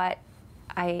 I thought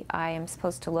I am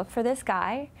supposed to look for this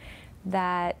guy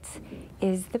that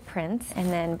is the prince,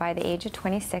 and then by the age of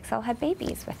 26, I'll have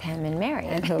babies with him and marry.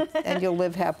 And you'll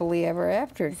live happily ever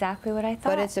after. Exactly what I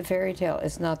thought. But it's a fairy tale.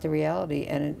 It's not the reality.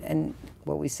 And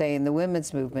what we say in the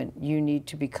women's movement, you need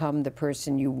to become the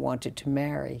person you wanted to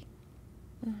marry.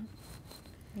 Mm-hmm.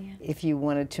 Yeah. If you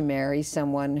wanted to marry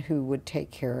someone who would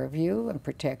take care of you and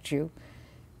protect you,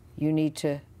 you need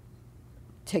to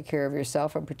take care of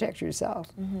yourself and protect yourself.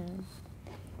 Mm-hmm.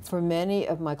 For many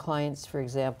of my clients, for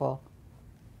example,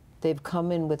 they've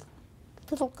come in with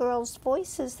little girls'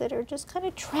 voices that are just kind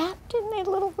of trapped in their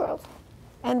little girls.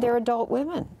 And they're adult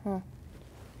women.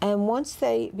 And once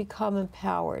they become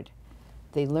empowered,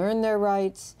 they learn their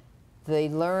rights, they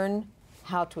learn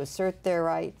how to assert their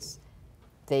rights,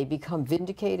 they become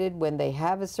vindicated when they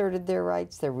have asserted their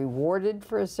rights, they're rewarded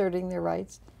for asserting their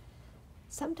rights.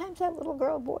 Sometimes that little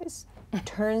girl voice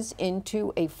turns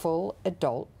into a full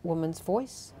adult woman's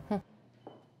voice.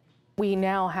 We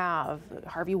now have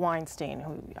Harvey Weinstein,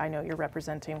 who I know you're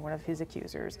representing one of his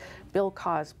accusers, Bill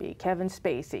Cosby, Kevin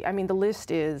Spacey. I mean, the list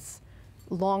is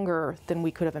longer than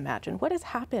we could have imagined. What has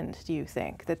happened, do you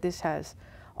think, that this has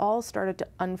all started to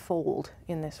unfold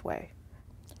in this way?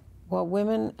 Well,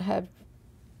 women have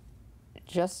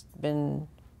just been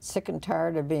sick and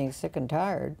tired of being sick and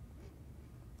tired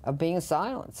of being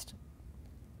silenced.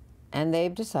 And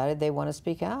they've decided they want to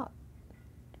speak out.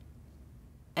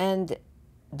 And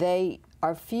they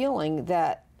are feeling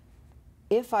that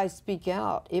if I speak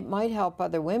out, it might help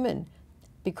other women,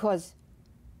 because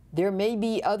there may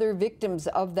be other victims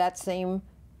of that same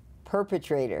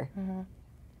perpetrator. Mm-hmm.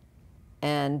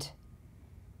 And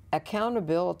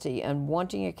accountability and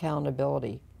wanting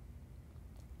accountability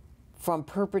from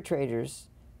perpetrators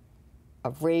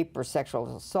of rape or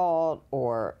sexual assault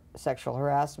or sexual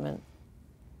harassment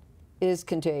is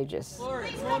contagious.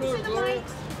 Gloria.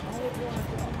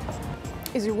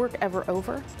 Is your work ever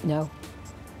over? No.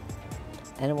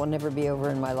 And it will never be over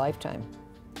in my lifetime,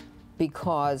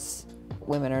 because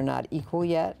women are not equal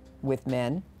yet with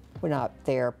men. We're not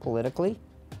there politically,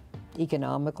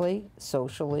 economically,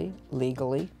 socially,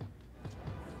 legally.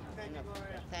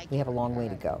 We have a long way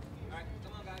to go.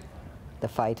 The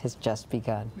fight has just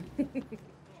begun.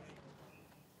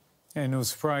 And no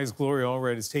surprise, Gloria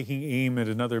Allred is taking aim at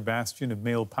another bastion of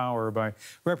male power by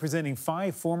representing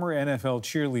 5 former NFL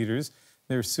cheerleaders.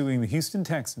 They're suing the Houston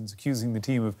Texans, accusing the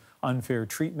team of unfair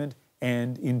treatment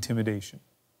and intimidation.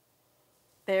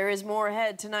 There is more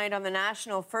ahead tonight on the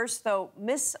National. First, though,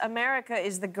 Miss America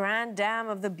is the grand dame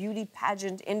of the beauty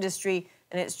pageant industry,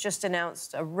 and it's just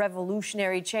announced a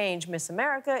revolutionary change. Miss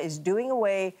America is doing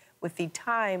away with the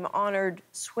time-honored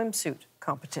swimsuit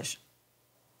competition.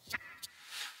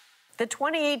 The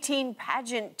 2018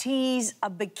 pageant tease a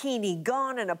bikini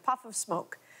gone in a puff of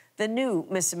smoke. The new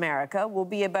Miss America will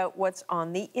be about what's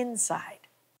on the inside.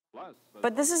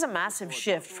 But this is a massive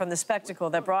shift from the spectacle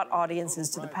that brought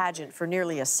audiences to the pageant for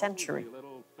nearly a century.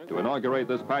 To inaugurate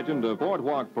this pageant, a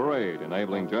boardwalk parade,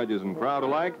 enabling judges and crowd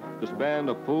alike to spend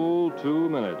a full 2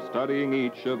 minutes studying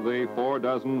each of the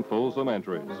 4 fulsome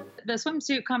entries. The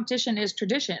swimsuit competition is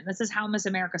tradition. This is how Miss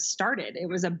America started. It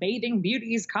was a bathing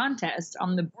beauties contest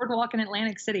on the boardwalk in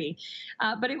Atlantic City,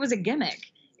 but it was a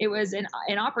gimmick. It was an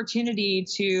opportunity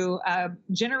to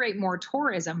generate more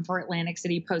tourism for Atlantic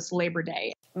City post-Labor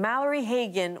Day. Mallory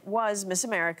Hagan was Miss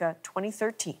America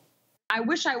 2013. I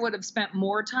wish I would have spent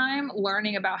more time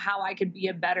learning about how I could be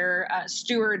a better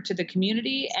steward to the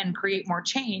community and create more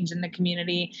change in the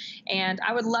community. And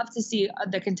I would love to see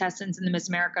the contestants in the Miss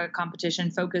America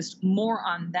competition focused more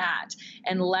on that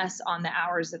and less on the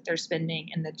hours that they're spending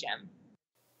in the gym.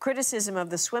 Criticism of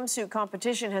the swimsuit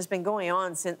competition has been going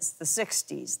on since the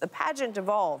 60s. The pageant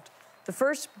evolved. The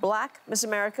first black Miss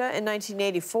America in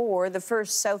 1984, the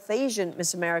first South Asian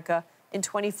Miss America in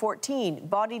 2014.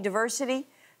 Body diversity?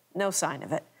 No sign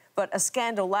of it. But a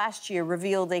scandal last year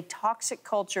revealed a toxic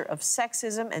culture of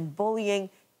sexism and bullying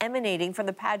emanating from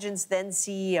the pageant's then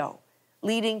CEO,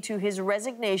 leading to his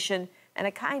resignation and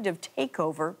a kind of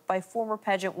takeover by former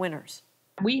pageant winners.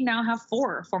 We now have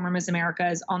 4 former Miss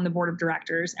Americas on the board of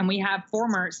directors, and we have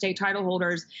former state title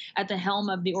holders at the helm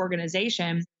of the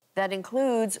organization. That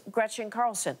includes Gretchen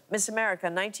Carlson, Miss America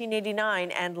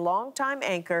 1989, and longtime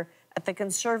anchor at the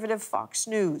conservative Fox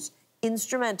News,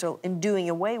 instrumental in doing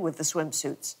away with the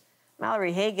swimsuits.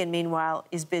 Mallory Hagan, meanwhile,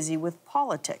 is busy with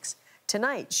politics.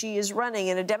 Tonight, she is running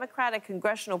in a Democratic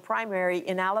congressional primary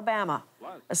in Alabama,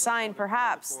 a sign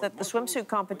perhaps that the swimsuit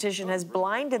competition has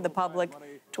blinded the public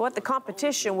to what the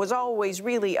competition was always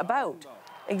really about: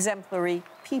 exemplary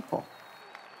people.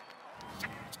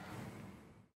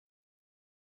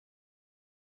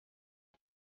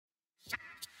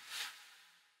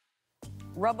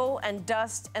 Rubble and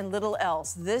dust and little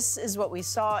else. This is what we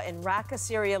saw in Raqqa,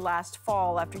 Syria last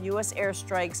fall after U.S.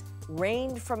 airstrikes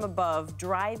rained from above,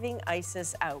 driving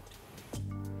ISIS out.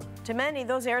 To many,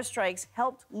 those airstrikes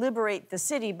helped liberate the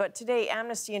city, but today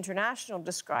Amnesty International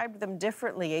described them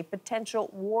differently, a potential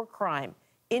war crime,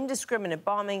 indiscriminate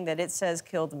bombing that it says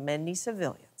killed many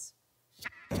civilians.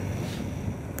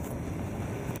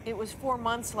 It was 4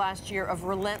 months last year of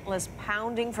relentless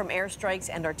pounding from airstrikes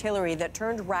and artillery that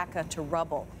turned Raqqa to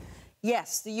rubble.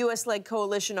 Yes, the U.S.-led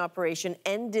coalition operation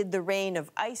ended the reign of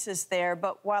ISIS there,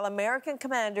 but while American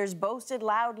commanders boasted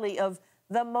loudly of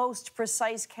the most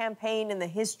precise campaign in the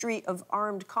history of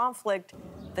armed conflict,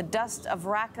 the dust of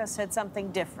Raqqa said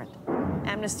something different.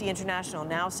 Amnesty International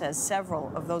now says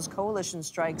several of those coalition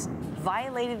strikes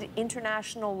violated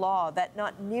international law, that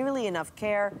not nearly enough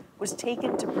care was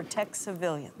taken to protect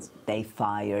civilians. They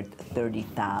fired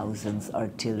 30,000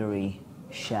 artillery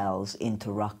shells into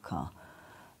Raqqa.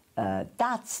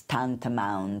 That's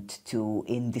tantamount to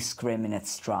indiscriminate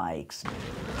strikes.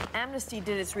 Amnesty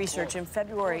did its research in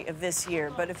February of this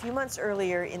year, but a few months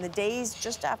earlier, in the days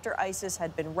just after ISIS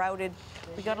had been routed,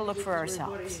 we got to look for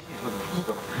ourselves.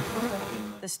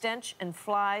 The stench and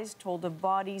flies told of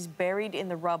bodies buried in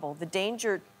the rubble, the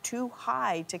danger too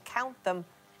high to count them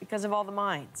because of all the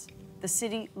mines. The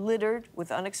city littered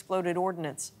with unexploded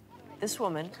ordnance. This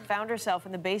woman found herself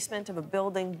in the basement of a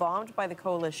building bombed by the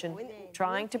coalition,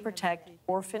 trying to protect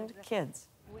orphaned kids.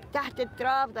 تحت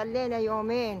التراب ضلينا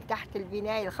يومين تحت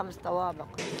البناية الخمس طوابق.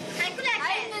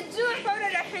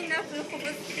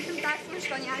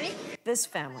 This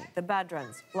family, the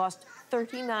Badrans, lost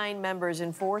 39 members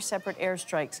in 4 separate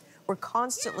airstrikes. We're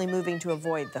constantly moving to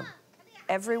avoid them.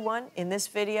 Everyone in this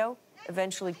video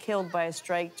eventually killed by a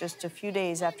strike just a few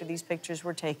days after these pictures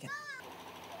were taken.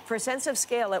 For a sense of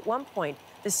scale, at one point,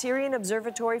 the Syrian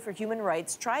Observatory for Human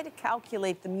Rights tried to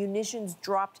calculate the munitions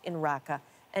dropped in Raqqa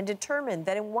and determined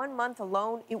that in 1 month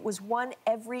alone, it was 1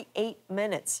 every 8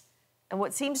 minutes. And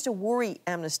what seems to worry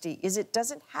Amnesty is it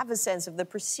doesn't have a sense of the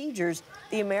procedures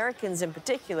the Americans in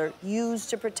particular use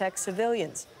to protect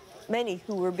civilians, many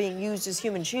who were being used as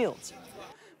human shields.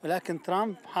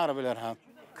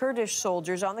 Kurdish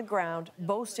soldiers on the ground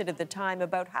boasted at the time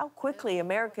about how quickly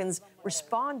Americans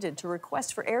responded to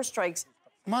requests for airstrikes.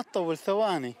 ما تطول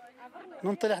ثواني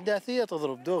ننطي الأحداثية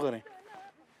تضرب دغري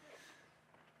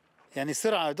يعني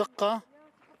سرعة ودقة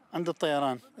عند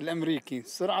الطيران الأمريكي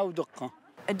سرعة ودقة.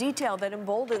 A detail that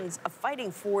emboldens a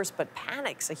fighting force but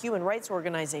panics a human rights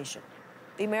organization.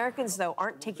 The Americans, though,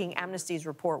 aren't taking Amnesty's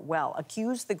report well,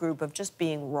 accuse the group of just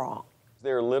being wrong.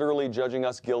 They're literally judging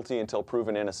us guilty until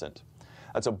proven innocent.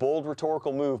 That's a bold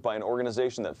rhetorical move by an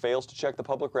organization that fails to check the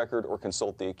public record or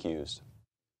consult the accused.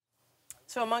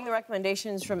 So among the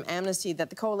recommendations from Amnesty, that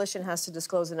the coalition has to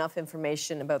disclose enough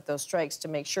information about those strikes to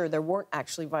make sure there weren't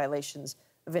actually violations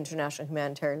of international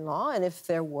humanitarian law, and if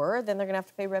there were, then they're going to have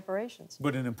to pay reparations.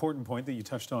 But an important point that you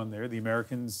touched on there, the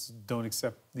Americans don't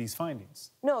accept these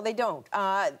findings. No, they don't.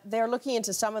 They're looking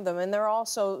into some of them, and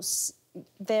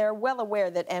they're well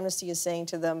aware that Amnesty is saying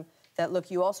to them that,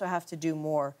 look, you also have to do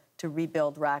more to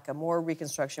rebuild Raqqa, more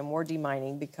reconstruction, more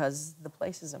demining, because the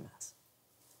place is a mess.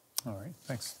 All right,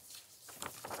 thanks.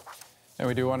 And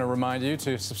we do want to remind you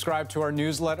to subscribe to our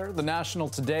newsletter. The National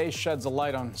Today sheds a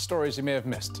light on stories you may have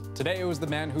missed. Today it was the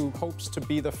man who hopes to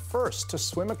be the first to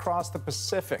swim across the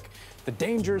Pacific, the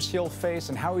dangers he'll face,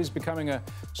 and how he's becoming a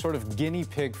sort of guinea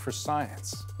pig for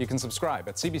science. You can subscribe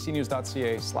at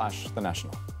cbcnews.ca/The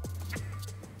National.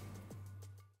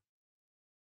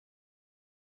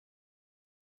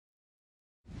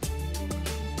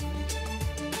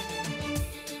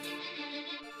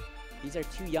 These are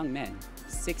 2 young men,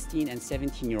 16 and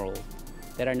 17-year-old,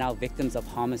 that are now victims of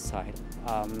homicide.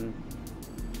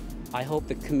 I hope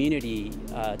the community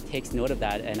takes note of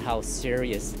that and how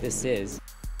serious this is.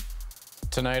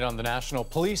 Tonight on The National,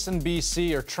 police in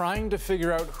BC are trying to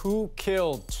figure out who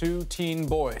killed 2 teen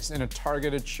boys in a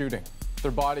targeted shooting.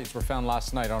 Their bodies were found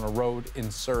last night on a road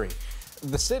in Surrey.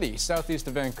 The city, southeast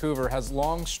of Vancouver, has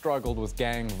long struggled with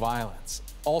gang violence.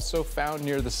 Also found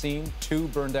near the scene, 2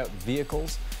 burned-out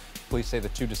vehicles. Police say the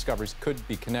 2 discoveries could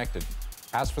be connected.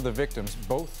 As for the victims,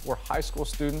 both were high school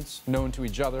students, known to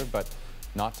each other, but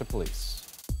not to police.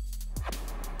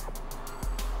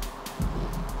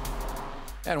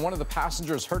 And one of the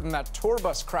passengers hurt in that tour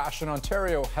bus crash in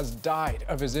Ontario has died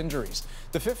of his injuries.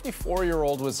 The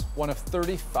 54-year-old was one of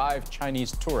 35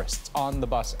 Chinese tourists on the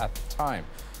bus at the time.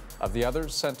 Of the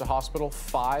others sent to hospital,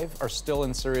 5 are still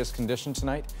in serious condition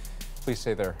tonight. Police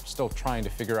say they're still trying to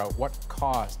figure out what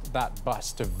caused that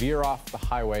bus to veer off the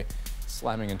highway,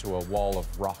 slamming into a wall of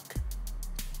rock.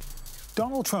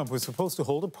 Donald Trump was supposed to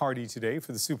hold a party today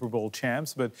for the Super Bowl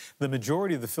champs, but the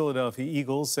majority of the Philadelphia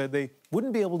Eagles said they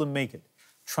wouldn't be able to make it.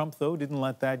 Trump, though, didn't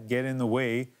let that get in the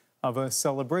way of a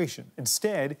celebration.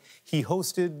 Instead, he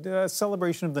hosted a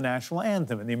celebration of the national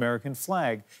anthem and the American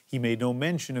flag. He made no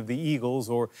mention of the Eagles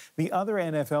or the other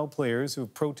NFL players who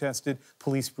protested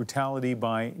police brutality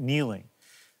by kneeling.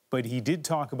 But he did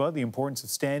talk about the importance of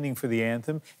standing for the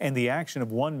anthem, and the action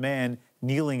of one man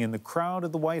kneeling in the crowd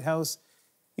at the White House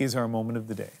is our moment of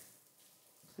the day.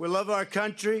 We love our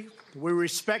country. We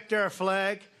respect our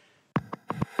flag.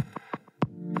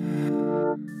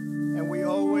 And we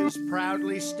always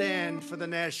proudly stand for the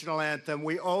national anthem.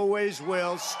 We always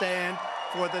will stand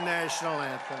for the national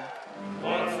anthem.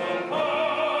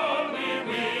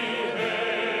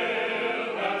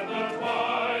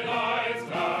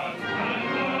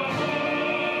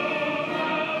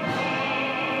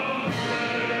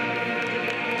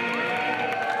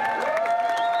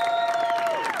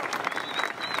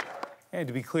 And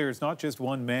to be clear, it's not just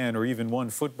one man or even one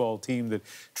football team that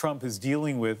Trump is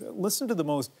dealing with. Listen to the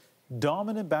most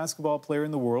dominant basketball player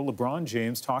in the world, LeBron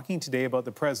James, talking today about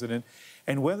the president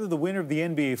and whether the winner of the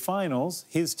NBA Finals,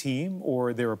 his team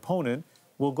or their opponent,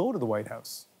 will go to the White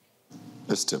House.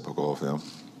 It's typical of him.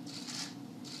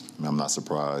 I mean, I'm not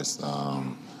surprised.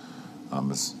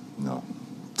 It's, you know,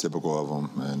 typical of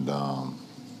him, and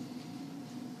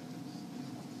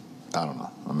I don't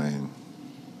know. I mean,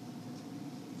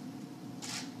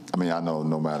 I know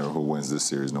no matter who wins this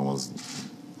series, no one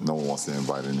wants to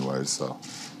invite anyway, so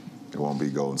it won't be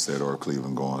Golden State or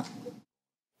Cleveland going.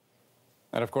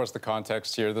 And of course, the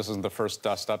context here, this isn't the first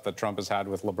dust-up that Trump has had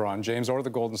with LeBron James or the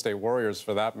Golden State Warriors,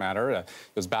 for that matter. It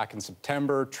was back in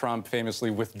September. Trump famously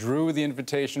withdrew the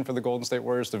invitation for the Golden State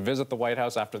Warriors to visit the White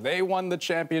House after they won the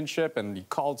championship, and he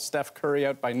called Steph Curry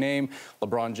out by name.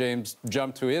 LeBron James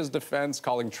jumped to his defense,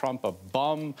 calling Trump a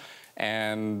bum.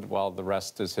 And, well, the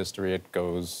rest is history. It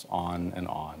goes on and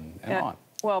on and on.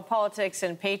 Well, politics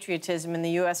and patriotism in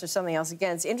the U.S. are something else.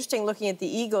 Again, it's interesting looking at the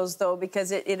Eagles, though,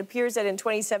 because it appears that in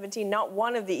 2017, not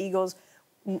one of the Eagles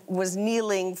was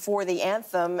kneeling for the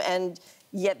anthem, and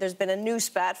yet there's been a new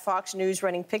spat, Fox News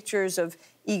running pictures of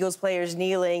Eagles players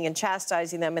kneeling and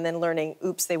chastising them and then learning,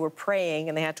 oops, they were praying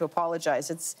and they had to apologize.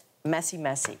 It's messy,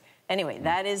 messy. Anyway,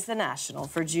 that is the National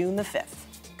for June the 5th.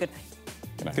 Good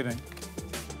night. Good night.